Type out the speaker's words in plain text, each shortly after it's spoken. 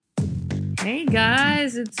Hey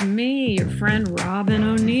guys, it's me, your friend Robin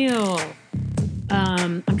O'Neill.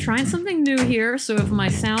 I'm trying something new here, so if my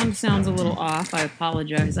sound sounds a little off, I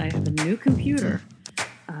apologize. I have a new computer.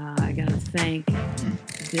 I gotta thank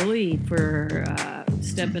Billy for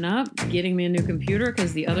stepping up, getting me a new computer,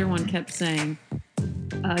 because the other one kept saying,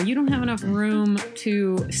 you don't have enough room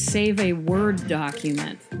to save a Word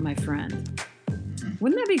document, my friend.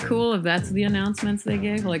 Wouldn't that be cool if that's the announcements they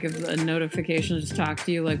gave? Like if a notification just talked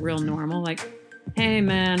to you like real normal, like, hey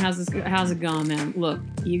man, how's it going, man? Look,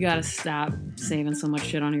 you gotta stop saving so much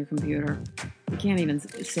shit on your computer. You can't even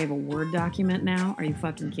save a Word document now. Are you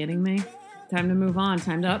fucking kidding me? Time to move on.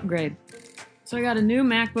 Time to upgrade. So I got a new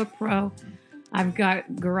MacBook Pro. I've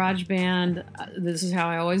got GarageBand. This is how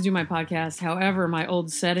I always do my podcast. However, my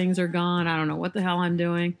old settings are gone. I don't know what the hell I'm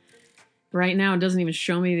doing. Right now, it doesn't even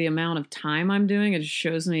show me the amount of time I'm doing. It just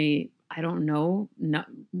shows me, I don't know,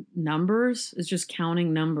 numbers. It's just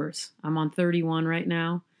counting numbers. I'm on 31 right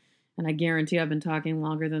now, and I guarantee I've been talking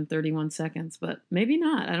longer than 31 seconds, but maybe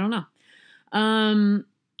not. I don't know.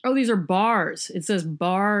 Oh, these are bars. It says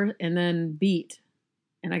bar and then beat,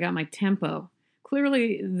 and I got my tempo.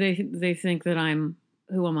 Clearly, they think that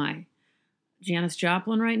who am I? Janis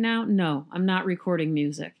Joplin right now? No, I'm not recording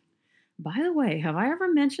music. By the way, have I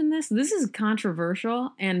ever mentioned this? This is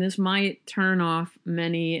controversial, and this might turn off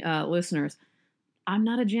many listeners. I'm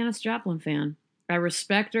not a Janis Joplin fan. I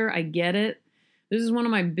respect her. I get it. This is one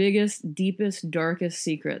of my biggest, deepest, darkest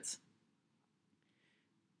secrets.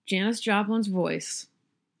 Janis Joplin's voice,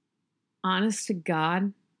 honest to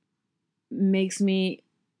God, makes me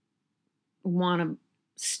want to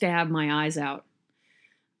stab my eyes out.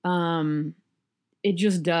 It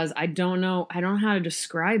just does. I don't know how to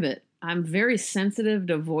describe it. I'm very sensitive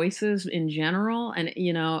to voices in general. And,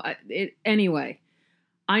 anyway,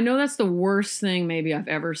 I know that's the worst thing maybe I've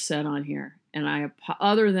ever said on here. And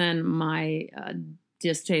other than my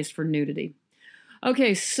distaste for nudity.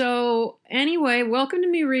 Okay, so anyway, welcome to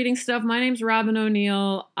me reading stuff. My name's Robin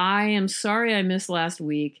O'Neill. I am sorry I missed last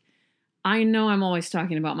week. I know I'm always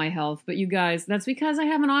talking about my health, but you guys, that's because I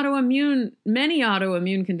have many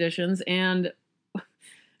autoimmune conditions, and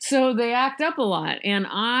so they act up a lot. And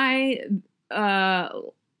I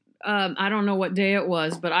don't know what day it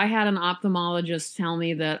was, but I had an ophthalmologist tell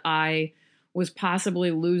me that I was possibly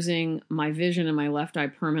losing my vision in my left eye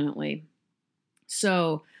permanently.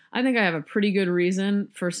 So I think I have a pretty good reason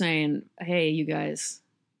for saying, hey, you guys,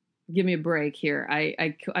 give me a break here.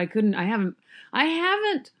 I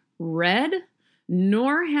haven't read,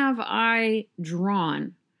 nor have I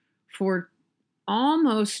drawn for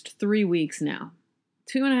almost 3 weeks now.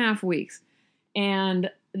 2.5 weeks. And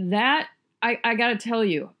that, I got to tell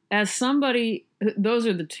you, as somebody, those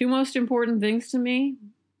are the two most important things to me.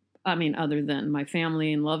 I mean, other than my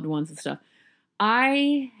family and loved ones and stuff.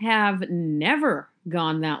 I have never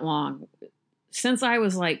gone that long since I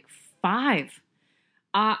was like 5.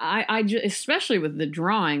 I especially with the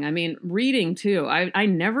drawing. I mean, reading too. I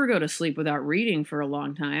never go to sleep without reading for a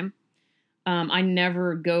long time. I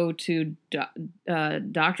never go to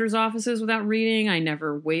doctor's offices without reading. I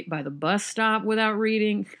never wait by the bus stop without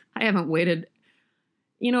reading. I haven't waited.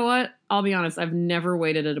 You know what? I'll be honest. I've never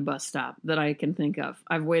waited at a bus stop that I can think of.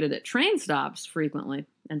 I've waited at train stops frequently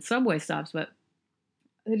and subway stops, but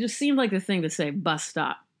it just seemed like the thing to say, bus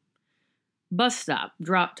stop. Bus stop,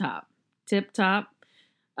 drop top, tip top.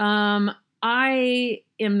 I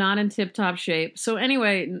am not in tip top shape. So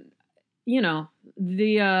anyway,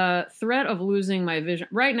 the threat of losing my vision.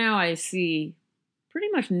 Right now I see pretty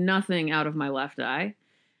much nothing out of my left eye.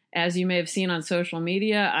 As you may have seen on social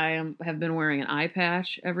media, have been wearing an eye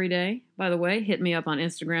patch every day. By the way, hit me up on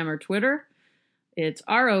Instagram or Twitter. It's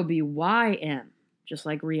ROBYN, just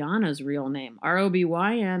like Rihanna's real name.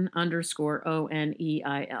 ROBYN_ONEIL.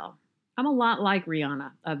 I'm a lot like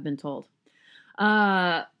Rihanna, I've been told.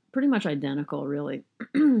 Pretty much identical, really.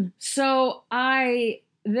 So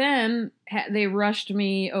they rushed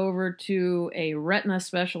me over to a retina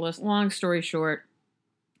specialist. Long story short,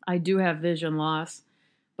 I do have vision loss,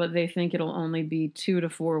 but they think it'll only be 2 to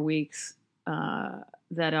 4 weeks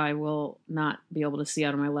that I will not be able to see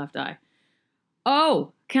out of my left eye.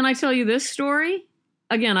 Oh, can I tell you this story?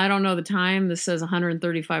 Again, I don't know the time. This says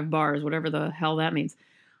 135 bars, whatever the hell that means.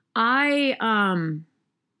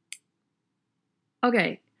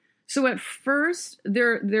 Okay. So at first,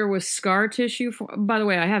 there was scar tissue. By the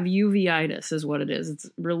way, I have uveitis is what it is. It's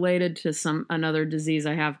related to another disease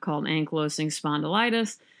I have called ankylosing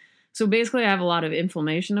spondylitis. So basically, I have a lot of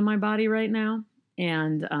inflammation in my body right now.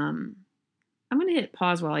 And I'm going to hit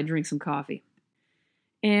pause while I drink some coffee.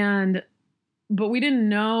 But we didn't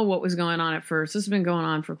know what was going on at first. This has been going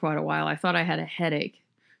on for quite a while. I thought I had a headache.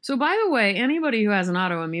 So, by the way, anybody who has an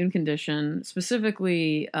autoimmune condition,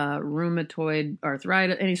 specifically rheumatoid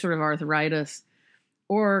arthritis, any sort of arthritis,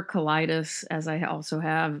 or colitis, as I also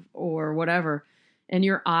have, or whatever, and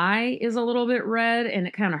your eye is a little bit red and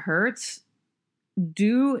it kind of hurts,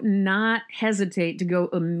 do not hesitate to go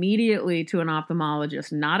immediately to an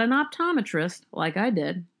ophthalmologist, not an optometrist like I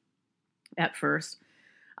did at first.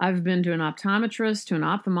 I've been to an optometrist, to an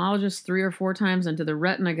ophthalmologist 3 or 4 times, and to the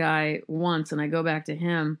retina guy once, and I go back to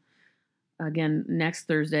him again next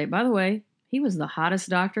Thursday. By the way, he was the hottest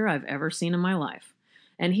doctor I've ever seen in my life.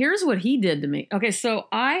 And here's what he did to me. Okay, so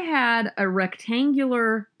I had a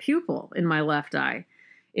rectangular pupil in my left eye.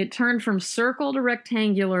 It turned from circle to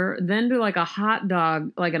rectangular, then to like a hot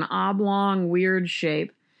dog, like an oblong, weird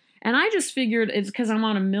shape. And I just figured it's because I'm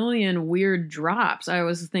on a million weird drops. I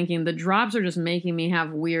was thinking the drops are just making me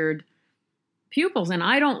have weird pupils. And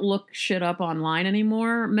I don't look shit up online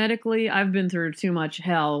anymore medically. I've been through too much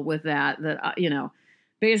hell with that,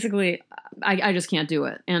 basically I just can't do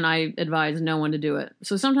it. And I advise no one to do it.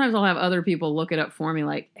 So sometimes I'll have other people look it up for me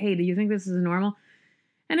like, hey, do you think this is normal?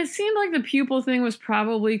 And it seemed like the pupil thing was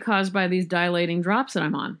probably caused by these dilating drops that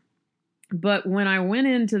I'm on. But when I went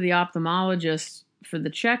into the ophthalmologist for the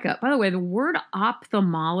checkup, by the way, the word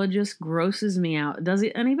ophthalmologist grosses me out. Does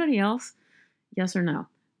it anybody else? Yes or no?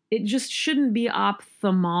 It just shouldn't be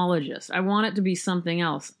ophthalmologist. I want it to be something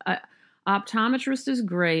else. Optometrist is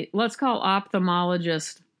great. Let's call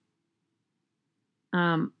ophthalmologist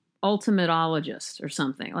ultimatologist or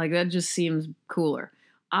something. Like that just seems cooler.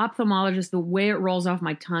 Ophthalmologist, the way it rolls off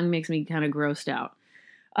my tongue makes me kind of grossed out.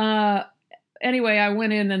 Anyway, I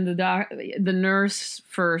went in and the nurse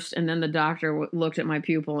first, and then the doctor looked at my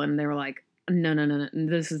pupil, and they were like, no,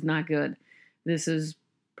 this is not good. This is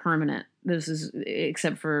permanent. This is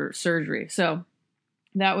except for surgery. So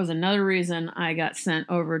that was another reason I got sent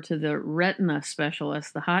over to the retina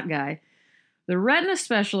specialist, the hot guy. The retina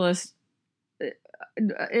specialist,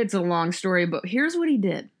 it's a long story, but here's what he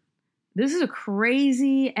did. This is a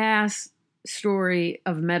crazy ass story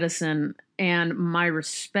of medicine and my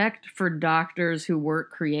respect for doctors who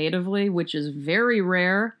work creatively, which is very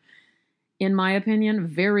rare, in my opinion.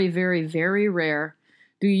 Very, very, very rare.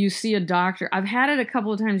 Do you see a doctor? I've had it a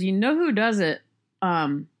couple of times. You know who does it?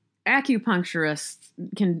 Acupuncturists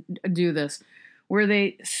can do this, where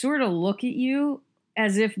they sort of look at you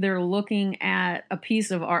as if they're looking at a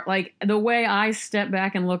piece of art. Like the way I step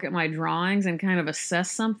back and look at my drawings and kind of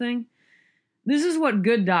assess something. This is what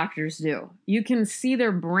good doctors do. You can see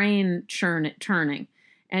their brain turning,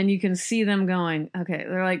 and you can see them going, okay,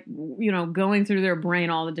 they're like, going through their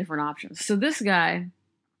brain, all the different options. So this guy,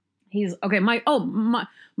 he's, okay, my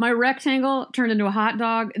rectangle turned into a hot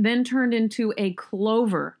dog, then turned into a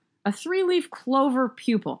clover, a 3-leaf clover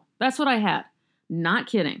pupil. That's what I had. Not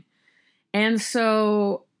kidding. And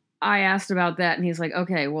so I asked about that, and he's like,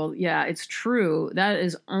 okay, well, yeah, it's true. That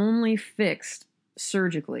is only fixed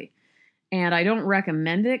surgically. And I don't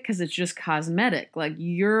recommend it because it's just cosmetic. Like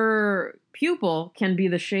your pupil can be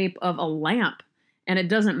the shape of a lamp and it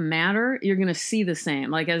doesn't matter. You're going to see the same.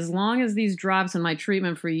 Like as long as these drops in my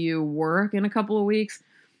treatment for you work in a couple of weeks,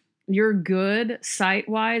 you're good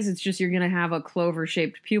sight-wise. It's just you're going to have a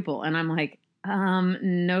clover-shaped pupil. And I'm like,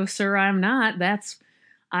 no, sir, I'm not.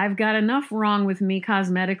 I've got enough wrong with me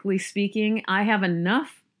cosmetically speaking. I have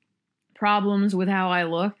enough problems with how I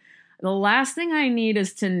look. The last thing I need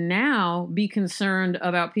is to now be concerned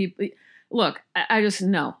about people. Look, I just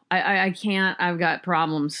know. I can't. I've got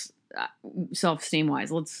problems self-esteem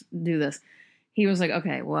wise. Let's do this. He was like,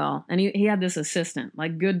 okay, well, and he had this assistant.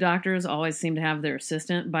 Like good doctors always seem to have their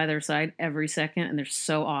assistant by their side every second, and they're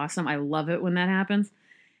so awesome. I love it when that happens.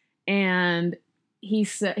 And he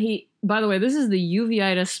said, by the way, this is the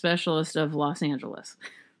uveitis specialist of Los Angeles.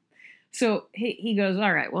 So he goes,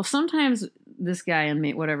 all right, well, sometimes this guy and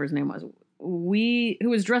me, whatever his name was, who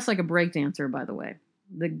was dressed like a breakdancer, by the way,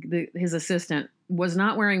 his assistant was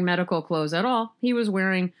not wearing medical clothes at all. He was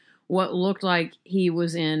wearing what looked like he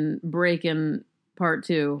was in Breakin' Part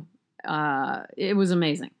 2. It was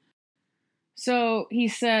amazing. So he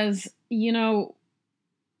says,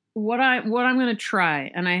 what I'm going to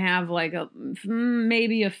try, and I have like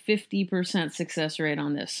maybe a 50% success rate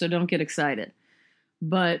on this, so don't get excited.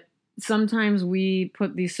 But sometimes we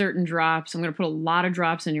put these certain drops. I'm going to put a lot of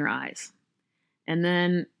drops in your eyes. And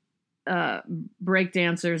then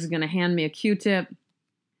breakdancers is going to hand me a Q-tip,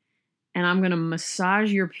 and I'm going to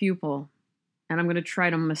massage your pupil, and I'm going to try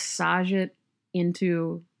to massage it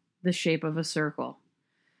into the shape of a circle.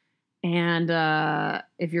 And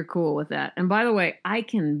if you're cool with that. And by the way, I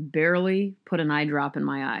can barely put an eye drop in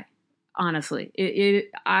my eye. Honestly,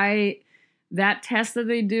 that test that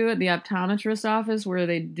they do at the optometrist office where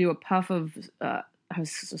they do a puff of, I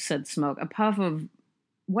said smoke, a puff of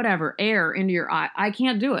whatever, air into your eye. I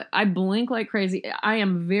can't do it. I blink like crazy. I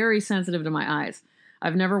am very sensitive to my eyes.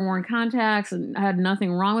 I've never worn contacts and had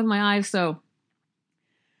nothing wrong with my eyes. So,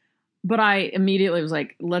 but I immediately was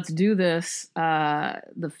like, let's do this.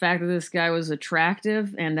 The fact that this guy was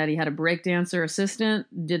attractive and that he had a breakdancer assistant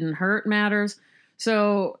didn't hurt matters.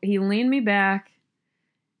 So he leaned me back.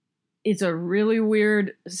 It's a really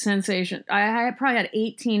weird sensation. I probably had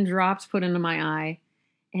 18 drops put into my eye.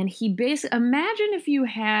 And he basically, imagine if you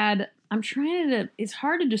had, it's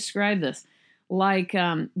hard to describe this, like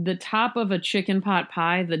the top of a chicken pot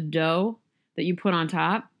pie, the dough that you put on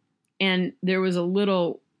top, and there was a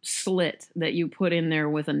little slit that you put in there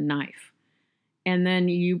with a knife. And then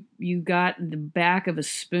you got the back of a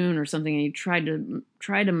spoon or something and you tried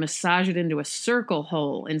to massage it into a circle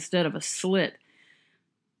hole instead of a slit.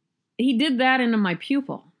 He did that into my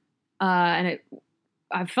pupil. And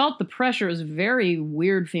I felt the pressure. It was a very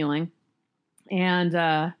weird feeling.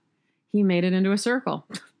 And he made it into a circle.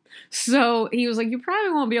 So he was like, you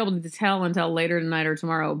probably won't be able to tell until later tonight or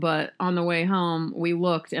tomorrow. But on the way home, we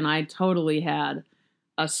looked and I totally had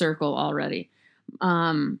a circle already.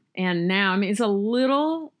 And now, I mean, it's a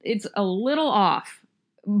little off.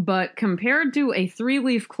 But compared to a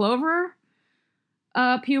 3-leaf clover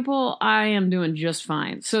pupil, I am doing just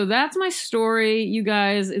fine. So that's my story, you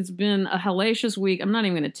guys. It's been a hellacious week. I'm not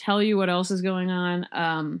even going to tell you what else is going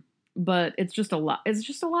on. But it's just a lot. It's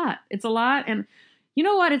just a lot. It's a lot. And you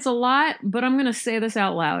know what? It's a lot, but I'm going to say this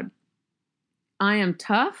out loud. I am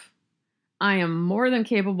tough. I am more than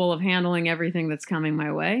capable of handling everything that's coming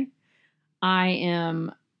my way. I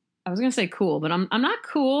was going to say cool, but I'm not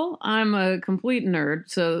cool. I'm a complete nerd,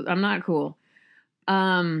 so I'm not cool.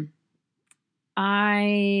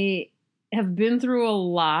 I have been through a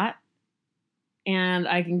lot and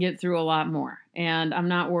I can get through a lot more. And I'm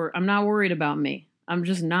not worried about me. I'm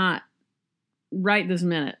just not right this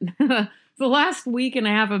minute. The last week and a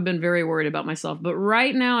half I've been very worried about myself, but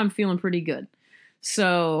right now I'm feeling pretty good.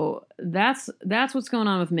 So that's what's going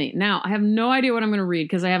on with me. Now, I have no idea what I'm going to read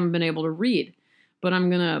because I haven't been able to read, but I'm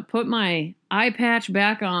going to put my eye patch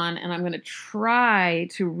back on and I'm going to try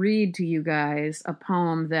to read to you guys a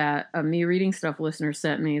poem that a Me Reading Stuff listener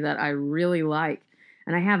sent me that I really like.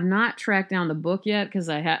 And I have not tracked down the book yet because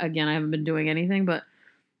I haven't been doing anything, but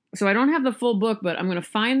so I don't have the full book, but I'm going to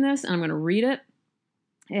find this and I'm going to read it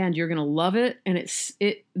and you're going to love it. And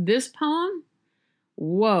this poem,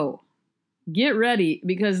 whoa, get ready,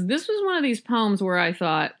 because this was one of these poems where I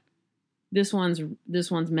thought, this one's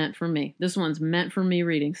meant for me. This one's meant for Me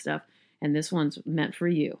Reading Stuff, and this one's meant for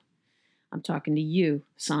you. I'm talking to you,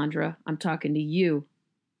 Sandra. I'm talking to you,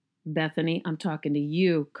 Bethany. I'm talking to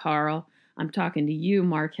you, Carl. I'm talking to you,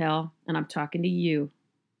 Markel. And I'm talking to you,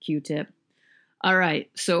 Q-Tip. All right,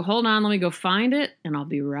 so hold on. Let me go find it, and I'll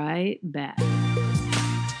be right back.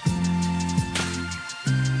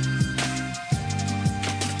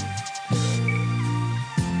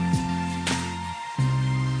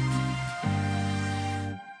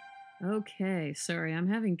 Okay, sorry, I'm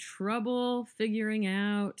having trouble figuring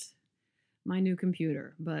out my new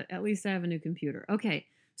computer, but at least I have a new computer. Okay,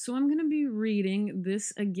 so I'm going to be reading.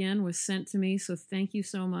 This again was sent to me, so thank you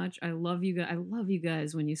so much. I love you guys. I love you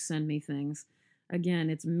guys when you send me things. Again,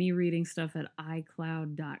 it's me reading stuff at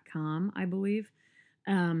iCloud.com, I believe.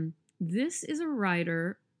 This is a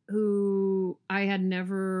writer who I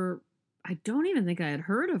don't even think I had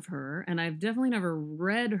heard of her, and I've definitely never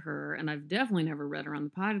read her, and I've definitely never read her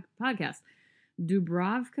on the podcast.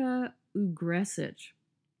 Dubravka Ugrešić.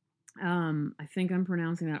 I think I'm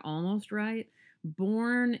pronouncing that almost right.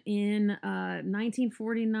 Born in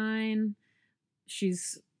 1949.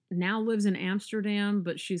 She's now lives in Amsterdam,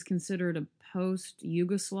 but she's considered a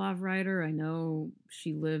post-Yugoslav writer. I know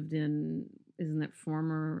she lived in, isn't it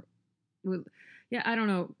former... Yeah, I don't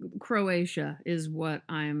know. Croatia is what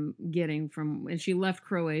I'm getting from, and she left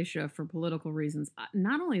Croatia for political reasons.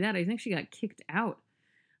 Not only that, I think she got kicked out.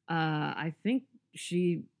 I think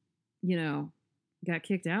she, got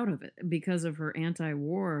kicked out of it because of her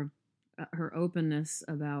anti-war, her openness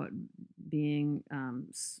about being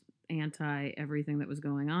anti everything that was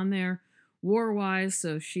going on there, war-wise.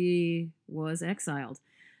 So she was exiled.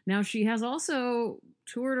 Now, she has also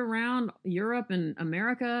toured around Europe and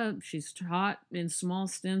America. She's taught in small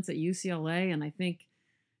stints at UCLA and I think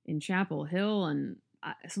in Chapel Hill and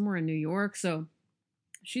somewhere in New York. So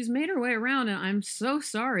she's made her way around, and I'm so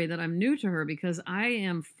sorry that I'm new to her because I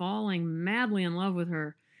am falling madly in love with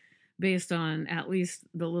her based on at least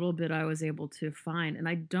the little bit I was able to find. And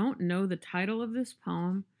I don't know the title of this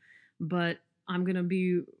poem, but I'm going to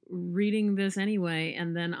be reading this anyway,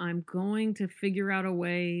 and then I'm going to figure out a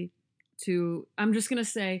way to. I'm just going to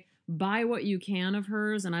say, buy what you can of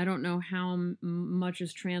hers, and I don't know how much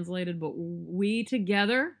is translated, but we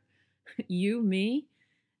together, you, me,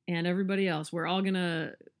 and everybody else, we're all going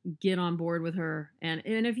to get on board with her. And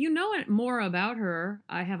if you know more about her,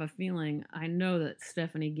 I have a feeling, I know that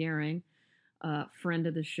Stephanie Gehring, friend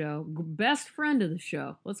of the show, best friend of the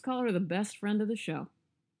show, let's call her the best friend of the show,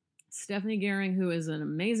 Stephanie Gehring, who is an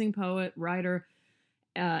amazing poet, writer,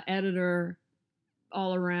 editor,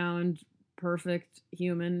 all around perfect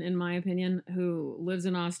human, in my opinion, who lives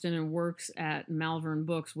in Austin and works at Malvern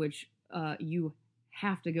Books, which you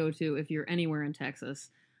have to go to if you're anywhere in Texas.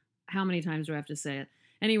 How many times do I have to say it?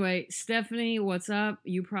 Anyway, Stephanie, what's up?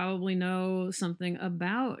 You probably know something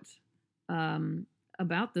about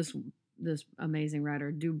this amazing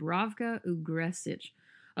writer, Dubravka Ugrešić.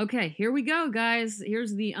 Okay, here we go, guys.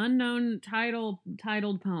 Here's the unknown titled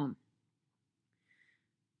poem.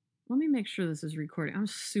 Let me make sure this is recording. I'm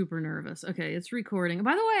super nervous. Okay, it's recording.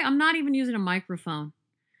 By the way, I'm not even using a microphone.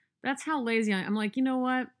 That's how lazy I am. I'm like, you know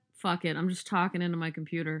what? Fuck it. I'm just talking into my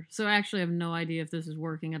computer. So actually, I have no idea if this is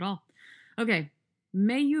working at all. Okay,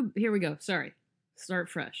 here we go. Sorry. Start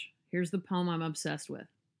fresh. Here's the poem I'm obsessed with.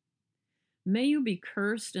 May you be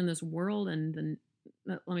cursed in this world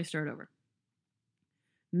let me start over.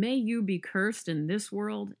 May you be cursed in this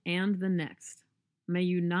world and the next. May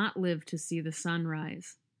you not live to see the sun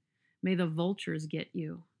rise. May the vultures get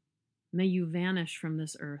you. May you vanish from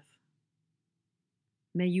this earth.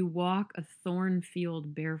 May you walk a thorn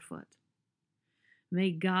field barefoot.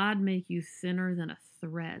 May God make you thinner than a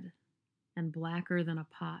thread and blacker than a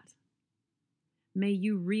pot. May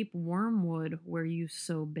you reap wormwood where you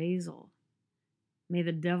sow basil. May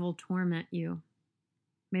the devil torment you.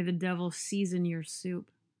 May the devil season your soup.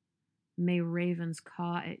 May ravens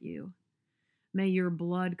caw at you. May your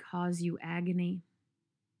blood cause you agony.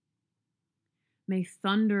 May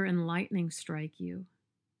thunder and lightning strike you.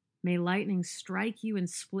 May lightning strike you and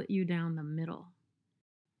split you down the middle.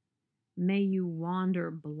 May you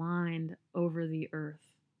wander blind over the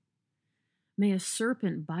earth. May a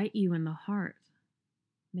serpent bite you in the heart.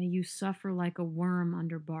 May you suffer like a worm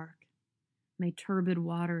under bark. May turbid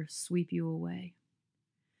water sweep you away.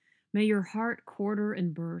 May your heart quarter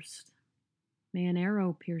and burst. May an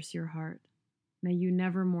arrow pierce your heart. May you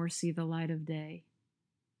never more see the light of day.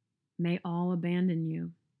 May all abandon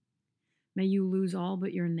you. May you lose all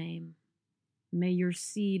but your name. May your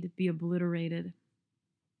seed be obliterated.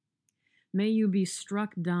 May you be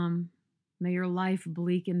struck dumb. May your life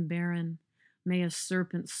bleak and barren. May a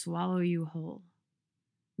serpent swallow you whole.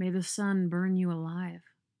 May the sun burn you alive.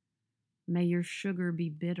 May your sugar be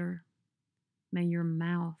bitter. May your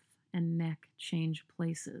mouth and neck change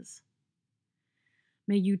places.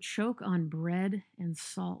 May you choke on bread and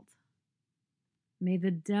salt. May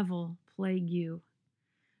the devil plague you.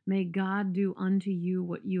 May God do unto you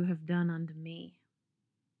what you have done unto me.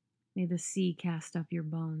 May the sea cast up your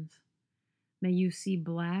bones. May you see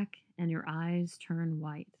black and your eyes turn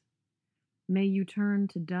white. May you turn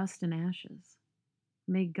to dust and ashes.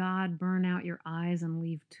 May God burn out your eyes and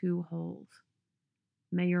leave 2 holes.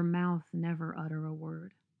 May your mouth never utter a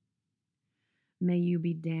word. May you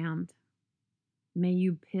be damned. May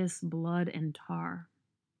you piss blood and tar.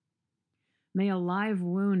 May a live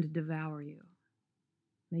wound devour you.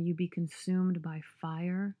 May you be consumed by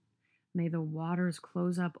fire. May the waters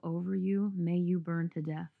close up over you. May you burn to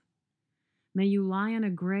death. May you lie in a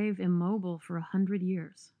grave immobile for 100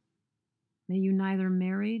 years. May you neither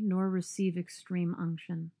marry nor receive extreme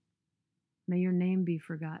unction. May your name be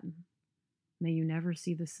forgotten. May you never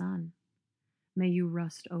see the sun. May you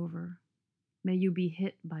rust over. May you be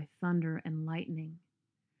hit by thunder and lightning.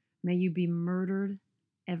 May you be murdered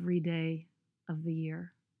every day of the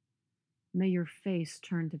year. May your face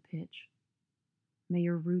turn to pitch. May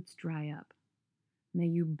your roots dry up. May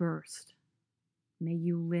you burst. May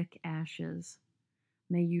you lick ashes.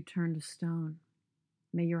 May you turn to stone.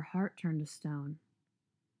 May your heart turn to stone.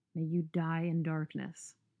 May you die in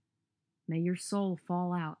darkness. May your soul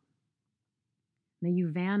fall out. May you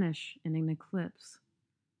vanish in an eclipse.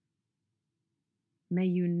 May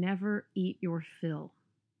you never eat your fill.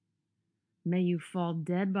 May you fall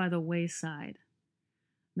dead by the wayside.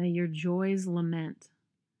 May your joys lament.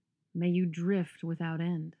 May you drift without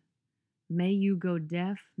end. May you go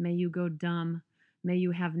deaf. May you go dumb. May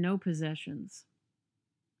you have no possessions.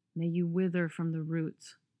 May you wither from the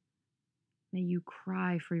roots. May you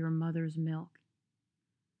cry for your mother's milk.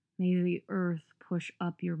 May the earth push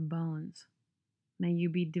up your bones. May you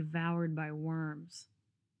be devoured by worms.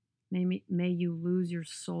 May you lose your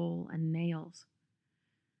soul and nails.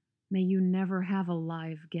 May you never have a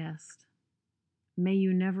live guest. May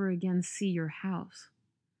you never again see your house.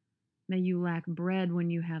 May you lack bread when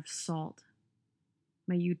you have salt.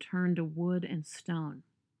 May you turn to wood and stone.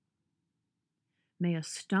 May a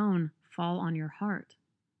stone fall on your heart.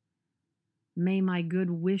 May my good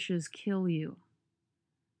wishes kill you.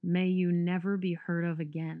 May you never be heard of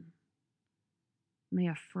again. May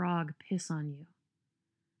a frog piss on you.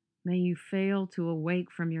 May you fail to awake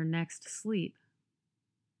from your next sleep.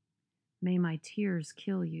 May my tears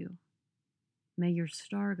kill you. May your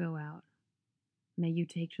star go out. May you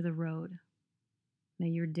take to the road. May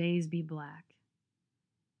your days be black.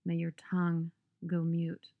 May your tongue go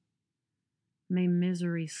mute. May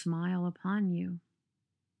misery smile upon you.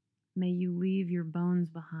 May you leave your bones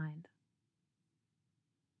behind.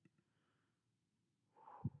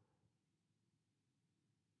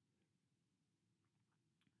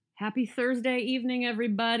 Happy Thursday evening,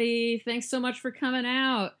 everybody. Thanks so much for coming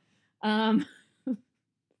out.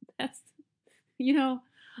 That's,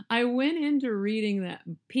 I went into reading that.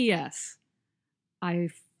 P.S. I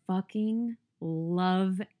fucking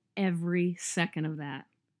love every second of that,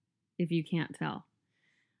 if you can't tell.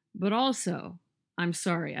 But also, I'm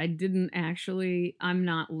sorry, I'm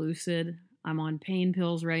not lucid. I'm on pain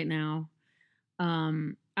pills right now.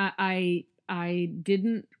 I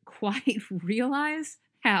didn't quite realize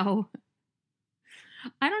how,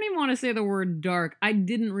 I don't even want to say the word dark. I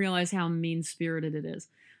didn't realize how mean-spirited it is.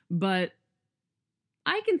 But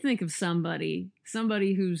I can think of somebody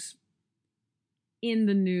who's in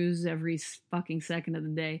the news every fucking second of the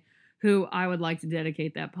day who I would like to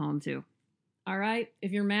dedicate that poem to. All right?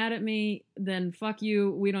 If you're mad at me, then fuck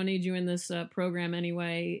you. We don't need you in this program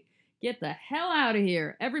anyway. Get the hell out of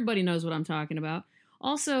here. Everybody knows what I'm talking about.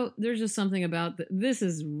 Also, there's just something about this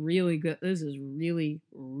is really good. This is really,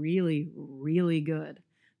 really, really good.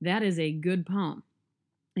 That is a good poem.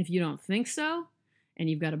 If you don't think so, and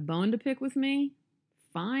you've got a bone to pick with me,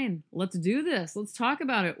 fine. Let's do this. Let's talk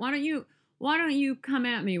about it. Why don't you come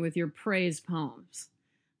at me with your praise poems?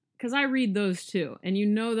 Because I read those too, and you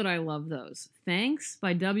know that I love those. Thanks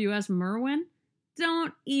by W.S. Merwin.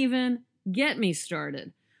 Don't even get me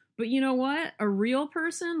started. But you know what? A real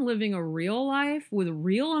person living a real life with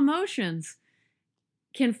real emotions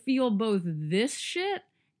can feel both this shit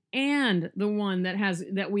and the one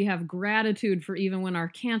that we have gratitude for even when our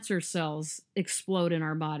cancer cells explode in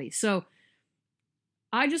our body. So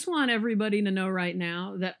I just want everybody to know right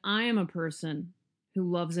now that I am a person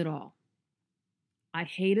who loves it all. I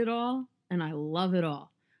hate it all and I love it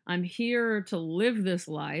all. I'm here to live this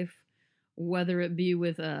life, whether it be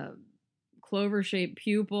with a clover-shaped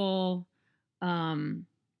pupil, a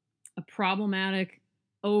problematic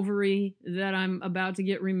ovary that I'm about to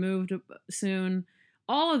get removed soon,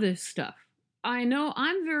 all of this stuff. I know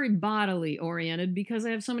I'm very bodily oriented because I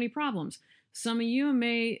have so many problems. Some of you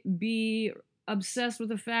may be obsessed with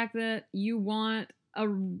the fact that you want a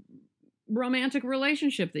romantic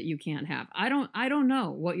relationship that you can't have. I don't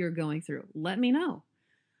know what you're going through. Let me know.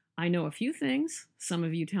 I know a few things. Some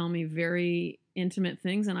of you tell me very intimate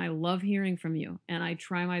things, and I love hearing from you. And I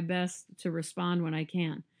try my best to respond when I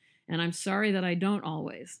can. And I'm sorry that I don't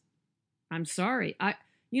always. I'm sorry.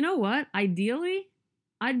 You know what? Ideally,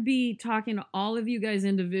 I'd be talking to all of you guys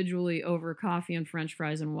individually over coffee and French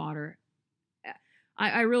fries and water.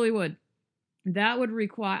 I really would. That would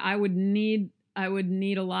require, I would need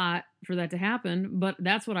a lot for that to happen, but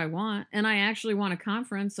that's what I want. And I actually want a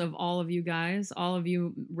conference of all of you guys, all of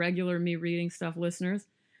you regular Me Reading Stuff listeners.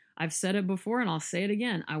 I've said it before and I'll say it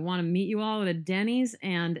again. I want to meet you all at a Denny's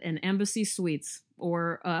and an Embassy Suites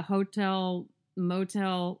or a hotel,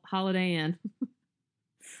 motel, Holiday Inn.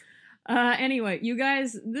 Anyway, you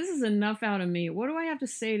guys, this is enough out of me. What do I have to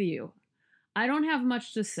say to you? I don't have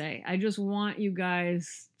much to say. I just want you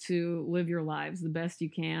guys to live your lives the best you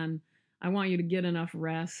can. I want you to get enough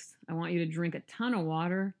rest. I want you to drink a ton of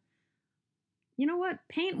water. You know what?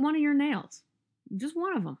 Paint one of your nails. Just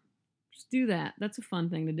one of them. Just do that. That's a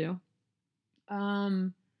fun thing to do.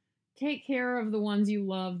 Take care of the ones you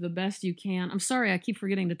love the best you can. I'm sorry, I keep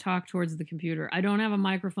forgetting to talk towards the computer. I don't have a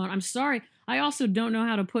microphone. I'm sorry. I also don't know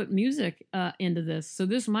how to put music into this, so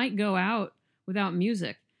this might go out without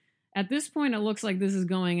music. At this point, it looks like this is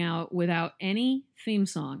going out without any theme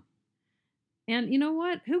song. And you know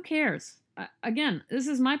what? Who cares? Again, this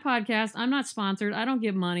is my podcast. I'm not sponsored. I don't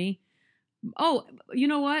get money. Oh, you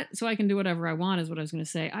know what? So I can do whatever I want is what I was going to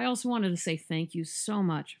say. I also wanted to say thank you so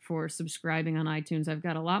much for subscribing on iTunes. I've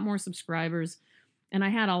got a lot more subscribers, and I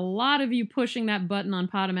had a lot of you pushing that button on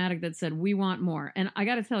Podomatic that said, we want more. And I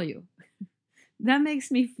got to tell you, that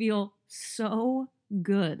makes me feel so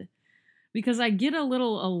good because I get a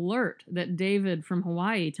little alert that David from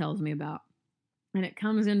Hawaii tells me about. And it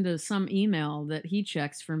comes into some email that he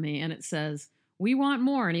checks for me, and it says, "We want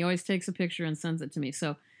more." And he always takes a picture and sends it to me.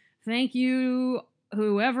 So thank you,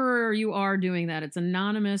 whoever you are doing that. It's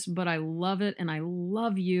anonymous, but I love it, and I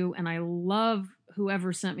love you, and I love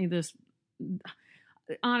whoever sent me this.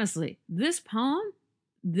 Honestly, this poem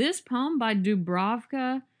by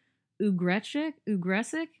Dubravka Ugrešić,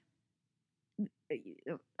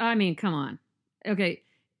 I mean, come on. Okay,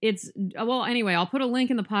 anyway, I'll put a link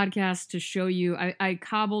in the podcast to show you. I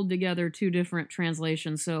cobbled together two different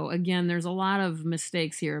translations. So again, there's a lot of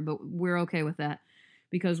mistakes here, but we're okay with that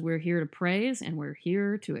because we're here to praise and we're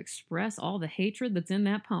here to express all the hatred that's in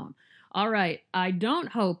that poem. All right, I don't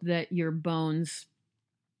hope that your bones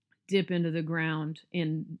dip into the ground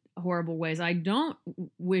in horrible ways. I don't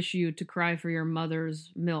wish you to cry for your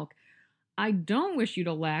mother's milk. I don't wish you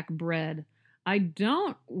to lack bread. I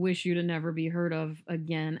don't wish you to never be heard of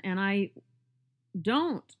again. And I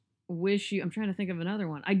don't wish you, I'm trying to think of another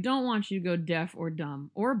one. I don't want you to go deaf or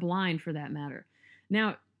dumb or blind for that matter.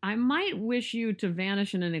 Now, I might wish you to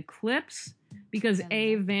vanish in an eclipse because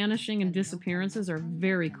vanishing and disappearances are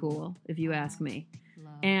very cool, if you ask me.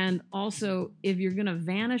 And also, if you're gonna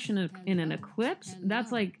vanish in an eclipse,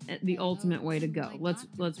 that's like the ultimate way to go. Let's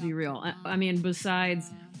be real. I mean,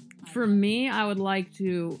 besides, for me, I would like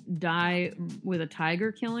to die with a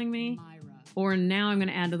tiger killing me, or now I'm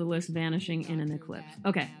gonna add to the list vanishing in an eclipse.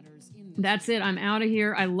 Okay, that's it. I'm out of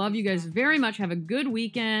here. I love you guys very much. Have a good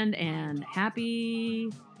weekend and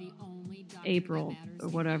happy April or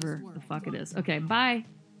whatever the fuck it is. Okay, bye.